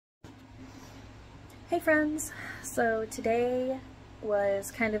Hey friends! So today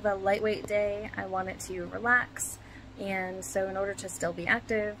was kind of a lightweight day. I wanted to relax, and so in order to still be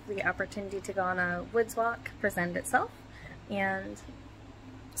active, the opportunity to go on a woods walk presented itself. And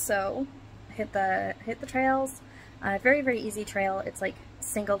so hit the trails. Very easy trail. It's like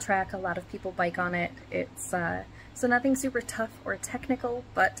single track. A lot of people bike on it. It's so nothing super tough or technical,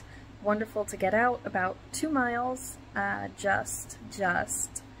 but wonderful to get out. About 2 miles, just.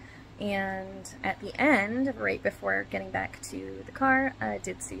 And at the end, right before getting back to the car, I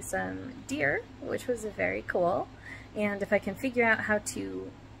did see some deer, which was very cool. And if I can figure out how to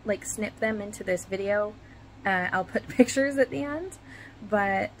like snip them into this video, I'll put pictures at the end.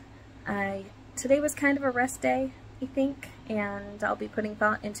 But today was kind of a rest day, I think, and I'll be putting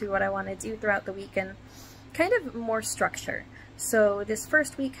thought into what I want to do throughout the week and kind of more structure. So this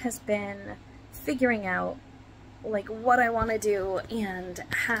first week has been figuring out like what I want to do and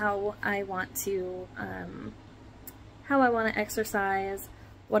how I want to exercise,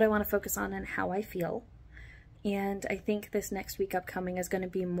 what I want to focus on, and how I feel. And I think this next week upcoming is going to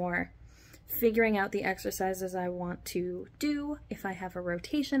be more figuring out the exercises I want to do, if I have a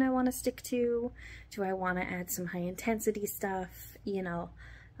rotation I want to stick to, do I want to add some high intensity stuff, you know.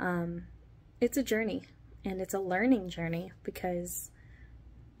 It's a journey, and it's a learning journey because,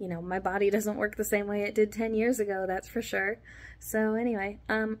 you know, my body doesn't work the same way it did 10 years ago, that's for sure. So anyway,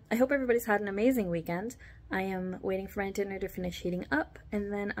 I hope everybody's had an amazing weekend. I am waiting for my dinner to finish heating up,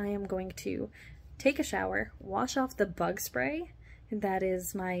 and then I am going to take a shower, wash off the bug spray. That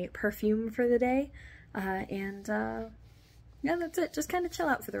is my perfume for the day. Yeah, that's it. Just kind of chill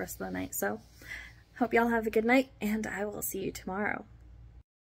out for the rest of the night. So hope y'all have a good night, and I will see you tomorrow.